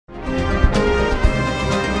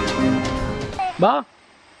ബാ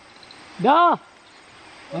ഡാ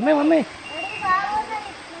വന്നേ വന്നേ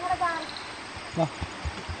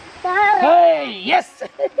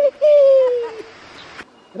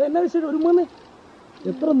എന്നാ വിഷയം ഒരു മോനെ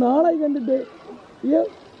എത്ര നാളായി കണ്ടിട്ട് അയ്യോ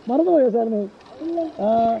മറന്നുപോയോ സാറിന്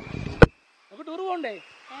നമുക്ക് ടൂർ പോകണ്ടേ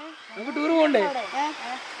നമുക്ക് ടൂർ പോകണ്ടേ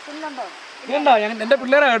ഇതുണ്ടോ ഞാൻ എൻ്റെ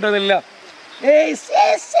പിള്ളേരാ കേട്ടോ ഇതെല്ലാം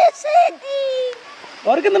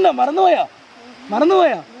ഓർക്കുന്നുണ്ടോ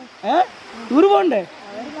മറന്നുപോയാ ടൂർ പോകണ്ടേ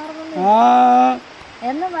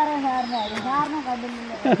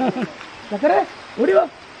ചക്കരെ ഓടിയോ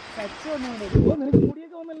നിനക്ക്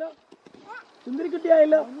മുടിയൊക്കെ വന്നല്ലോ സുന്ദരി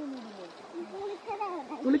കുട്ടിയായല്ലോ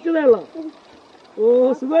കുളിച്ചതേ ഉള്ളോ ഓ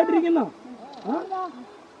സുഖമായിട്ടിരിക്കുന്നോ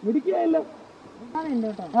മിടിക്കായല്ലോ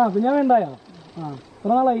കുഞ്ഞാ വേണ്ടായോ എത്ര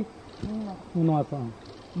നാളായി 3 മാസം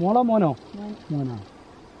മോളോ മോനോ മോനാ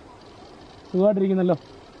സുഖമായിട്ടിരിക്കുന്നല്ലോ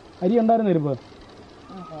അരി ഉണ്ടായിരുന്നു ഇരുപ്പ്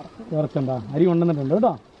കുറച്ചുണ്ടാ അരി കൊണ്ടുവന്നിട്ടുണ്ട്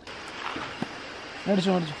കേട്ടോ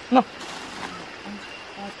മേടിച്ചു എന്നാ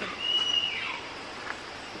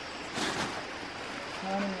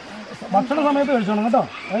ഭക്ഷണ സമയത്ത് കഴിച്ചോണം കേട്ടോ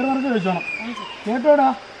വയറ് നിറച്ച് കഴിച്ചോണം കേട്ടോടാ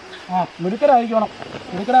മിടുക്കരായിരിക്കണം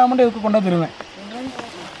മിടുക്കരാകാൻ വേണ്ടി ഇതൊക്കെ കൊണ്ടു തരുന്നേ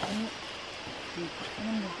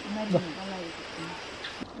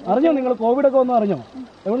അറിഞ്ഞോ നിങ്ങൾ കോവിഡൊക്കെ ഒന്നും അറിഞ്ഞോ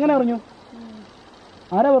എങ്ങനെ അറിഞ്ഞു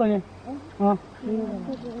ആരാ പറഞ്ഞേ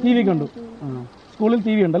ടി വി കണ്ടു സ്കൂളിൽ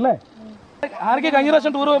ടി വി ഉണ്ടല്ലേ ആരൊക്കെയാ കഴിഞ്ഞ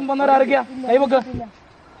പ്രാവശ്യം ടൂർ വന്നവരാരൊക്കെയാ കൈവക്ക്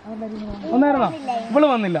വന്നായിരുന്നോ ഇവള്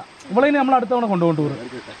വന്നില്ല ഇവളിനി നമ്മൾ അടുത്ത തവണ കൊണ്ടുപോകും ടൂർ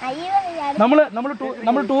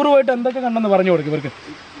നമ്മൾ ടൂർ പോയിട്ട് എന്തൊക്കെ കണ്ടെന്ന് പറഞ്ഞു കൊടുക്കും ഇവർക്ക്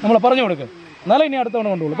നമ്മൾ പറഞ്ഞു കൊടുക്കും എന്നാലും ഇനി അടുത്ത തവണ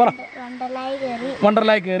കൊണ്ടുപോകും പറ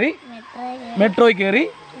വണ്ടർലായി കയറി മെട്രോയിൽ കയറി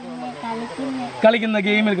കളിക്കുന്ന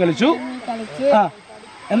ഗെയിമിൽ കളിച്ചു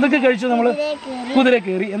എന്തൊക്കെ കഴിച്ചു നമ്മള് കുതിര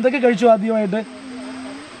കയറി എന്തൊക്കെ കഴിച്ചു ആദ്യമായിട്ട്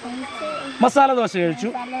മസാല ദോശ കഴിച്ചു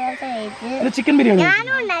ചിക്കൻ ബിരിയാണി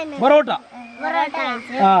പൊറോട്ട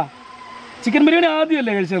ചിക്കൻ ബിരിയാണി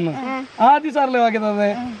ആദ്യമല്ലേ കഴിച്ചെന്ന് ആദ്യം സാറല്ലേ വാക്കിയത്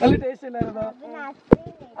നല്ല ടേസ്റ്റ് ഇല്ലായിരുന്നോ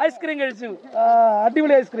ഐസ്ക്രീം കഴിച്ചു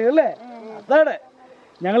അടിപൊളി ഐസ്ക്രീം അല്ലേ അതാണ്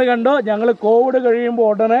ഞങ്ങൾ കണ്ടോ ഞങ്ങൾ കോവിഡ് കഴിയുമ്പോൾ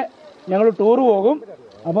ഉടനെ ഞങ്ങൾ ടൂർ പോകും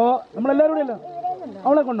അപ്പോൾ നമ്മളെല്ലാവരും കൂടെ അല്ല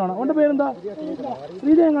അവളെ കൊണ്ടുപോകണം അവളുടെ പേരെന്താ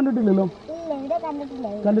ശ്രീജ ഞാൻ കണ്ടിട്ടില്ലല്ലോ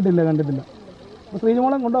കണ്ടിട്ടില്ല അപ്പോൾ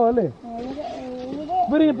ശ്രീജമോളെ കൊണ്ടുപോകാം അല്ലേ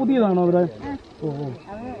ഇവര് പുതിയതാണോ അവരെ ഓ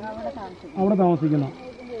അവിടെ താമസിക്കുന്ന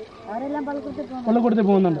പള്ളിക്കൂടത്തിൽ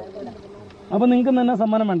പോകുന്നുണ്ട് അപ്പോൾ നിങ്ങൾക്ക് തന്നെ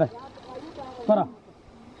സമ്മാനം വേണ്ടേ പറ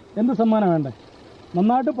എന്ത് സമ്മാനം വേണ്ടേ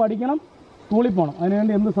നന്നായിട്ട് പഠിക്കണം സ്കൂളിൽ പോകണം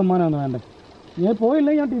അതിനുവേണ്ടി എന്ത് സമ്മാനമാണ് വേണ്ടേ ഞാൻ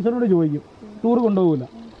പോയില്ലെങ്കിൽ ഞാൻ ടീച്ചറോട് ചോദിക്കും ടൂർ കൊണ്ടുപോകില്ല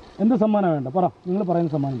എന്ത് സമ്മാനം വേണ്ട പറ നിങ്ങൾ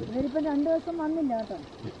പറയുന്ന സമ്മാനം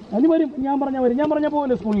അതിന് വരും ഞാൻ പറഞ്ഞാൽ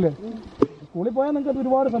പോകില്ലേ സ്കൂളിൽ പോയാൽ നിങ്ങൾക്ക് അത്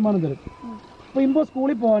ഒരുപാട് സമ്മാനം തരും അപ്പോൾ ഇപ്പോൾ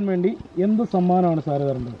സ്കൂളിൽ പോകാൻ വേണ്ടി എന്ത് സമ്മാനമാണ് സാറ്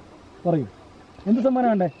തരേണ്ടത് പറയും എന്ത് സമ്മാനം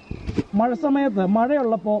വേണ്ടേ മഴ സമയത്ത്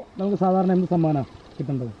മഴയുള്ളപ്പോൾ നമുക്ക് സാധാരണ എന്ത് സമ്മാനമാണ്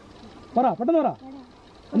കിട്ടേണ്ടത് പറ പെട്ടെന്ന് പറ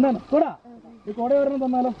എന്താണ് കൊട ഈ കൊട ഒരെണ്ണം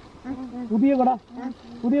തന്നാലോ പുതിയ കൊട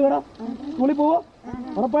സ്കൂളിൽ പോവോ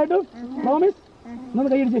ഉറപ്പായിട്ടും പ്രോമിസ് എന്നൊന്ന്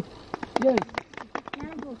കൈയടിച്ച്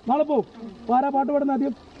നാളെ പോവും ആരാ പാട്ട് പാടുന്നത്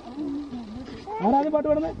ആദ്യം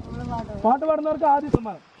പാട്ട് പാടുന്നവർക്ക് ആദ്യം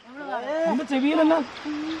സമ്മാനം എന്റെ ചെവിയിലല്ല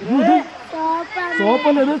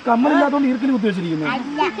സോപ്പല്ല ഇത് കമ്മലില്ലാത്തോണ്ട് ഈർക്കിൽ കുത്തി വെച്ചിരിക്കുന്നു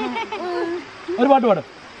ഒരു പാട്ട് പാട്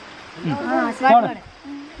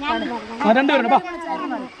രണ്ടുപേരുണ്ട്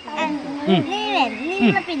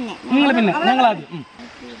നിങ്ങൾ പിന്നെ ഞങ്ങൾ ആദ്യം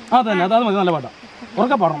അതന്നെ അത് മതി നല്ല പാട്ടാ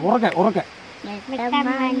ഉറക്കെ പാടണം ഉറക്കെ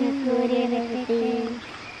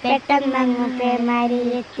പെട്ടെന്നങ്ങോട്ട്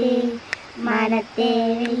മരിയെത്തി മനത്തെ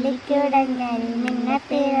വെള്ളിക്കുടഞ്ഞാൽ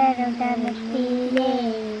മിന്നത്തിരേ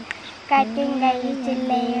കാറ്റും കൈ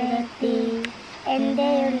ചില്ലയുണർത്തി എൻ്റെ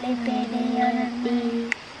ഉള്ളിൽ പേടിയുണർത്തി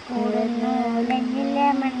കൂടുന്നു നെഞ്ഞില്ല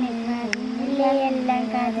മണ്ണിൽ മണ്ണില്ല എല്ലാം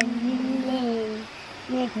കരഞ്ഞില്ലേ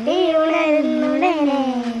ഞെട്ടി ഉണരുന്നുടനെ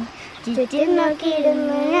ചുറ്റും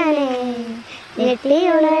നോക്കിയിടുന്നു ഞാനേ ഞെട്ടി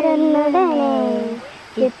ഉണരുന്നുടനെ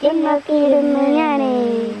ചുറ്റും നോക്കിയിടുന്നു ഞാനേ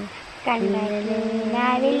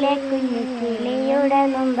കണ്ണാവിലെ കുഞ്ഞു കിളിയുടെ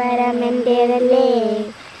നൊമ്പരം എന്റേതല്ലേ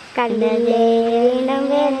കണ്ണല്ലേ വീണം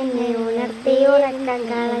വേറെ ഉണർത്തി ഉറക്കം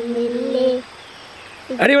കളഞ്ഞില്ലേ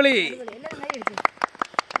അടിപൊളി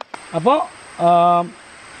അപ്പോൾ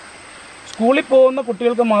സ്കൂളിൽ പോകുന്ന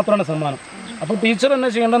കുട്ടികൾക്ക് മാത്രമാണ് സമ്മാനം അപ്പോൾ ടീച്ചർ എന്നാ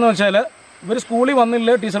ചെയ്യേണ്ടതെന്ന് വെച്ചാൽ ഇവർ സ്കൂളിൽ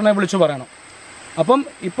വന്നില്ലേ ടീച്ചറിനെ വിളിച്ചു പറയണം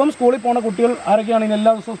ഇപ്പം സ്കൂളിൽ പോകുന്ന കുട്ടികൾ ആരൊക്കെയാണ് ഇനി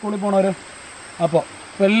എല്ലാ ദിവസവും സ്കൂളിൽ പോകുന്നവർ അപ്പോൾ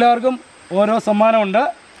എല്ലാവർക്കും ഓരോ സമ്മാനമുണ്ട്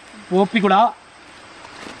പോപ്പിക്കുട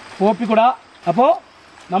അപ്പോൾ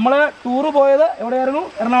നമ്മൾ ടൂറ് പോയത് എവിടെയായിരുന്നു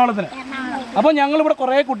എറണാകുളത്തിന് അപ്പോൾ ഞങ്ങളിവിടെ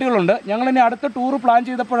കുറേ കുട്ടികളുണ്ട് ഞങ്ങളിനി അടുത്ത ടൂറ് പ്ലാൻ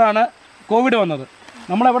ചെയ്തപ്പോഴാണ് കോവിഡ് വന്നത്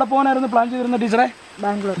നമ്മൾ എവിടെ പോകാനായിരുന്നു പ്ലാൻ ചെയ്തിരുന്നത് ടീച്ചറെ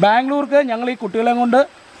ബാംഗ്ലൂർക്ക് ഞങ്ങൾ ഈ കുട്ടികളെ കൊണ്ട്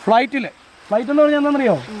ഫ്ലൈറ്റ് എന്ന് പറഞ്ഞാൽ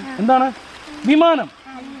എന്താണെന്നറിയോ എന്താണ്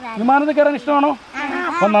വിമാനത്തിൽ കയറാൻ ഇഷ്ടമാണോ?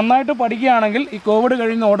 അപ്പം നന്നായിട്ട് പഠിക്കുകയാണെങ്കിൽ ഈ കോവിഡ്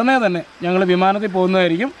കഴിയുന്ന ഉടനെ തന്നെ ഞങ്ങൾ വിമാനത്തിൽ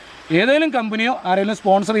പോകുന്നതായിരിക്കും. ഏതെങ്കിലും കമ്പനിയോ ആരെങ്കിലും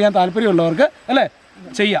സ്പോൺസർ ചെയ്യാൻ താല്പര്യമുള്ളവർക്ക് അല്ലേ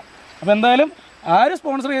ചെയ്യാം. അപ്പോൾ എന്തായാലും ആര്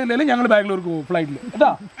സ്പോൺസർ ചെയ്തില്ലെങ്കിലും ഞങ്ങൾ ബാംഗ്ലൂർക്ക് പോകും ഫ്ലൈറ്റിൽ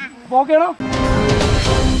കേട്ടോ. അപ്പോൾ ഓക്കെ ആണോ?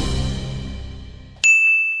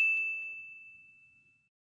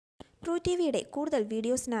 Pvt.Ltd കൂടുതൽ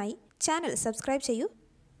വീഡിയോസിനായി ചാനൽ സബ്സ്ക്രൈബ് ചെയ്യൂ,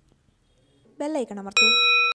 ബെൽ ഐക്കൺ അമർത്തൂ.